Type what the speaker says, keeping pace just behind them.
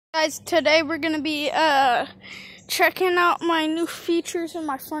Guys, today we're gonna be checking out my new features in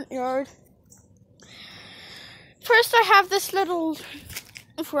my front yard. First, I have this little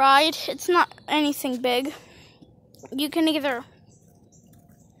ride. It's not anything big. You can either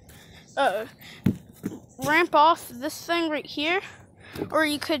ramp off this thing right here, or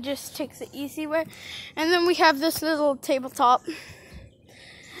you could just take the easy way. And then we have this little tabletop.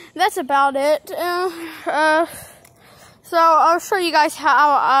 That's about it. So I'll show you guys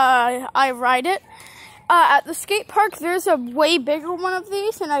how I ride it. At the skate park, there's a way bigger one of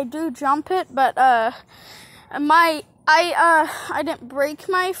these, and I do jump it, but I didn't break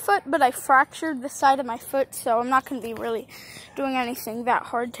my foot, but I fractured the side of my foot, so I'm not going to be really doing anything that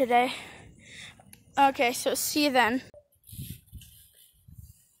hard today. Okay, so see you then.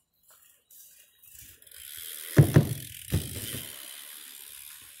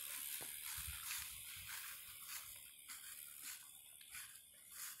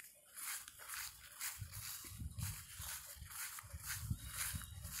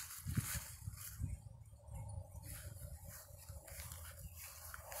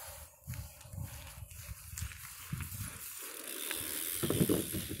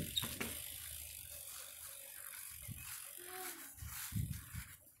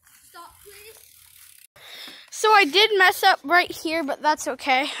 Stop, please. So I did mess up right here, but that's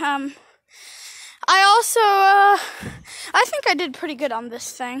okay. I also, I think I did pretty good on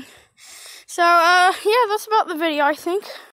this thing. So, yeah, that's about the video, I think.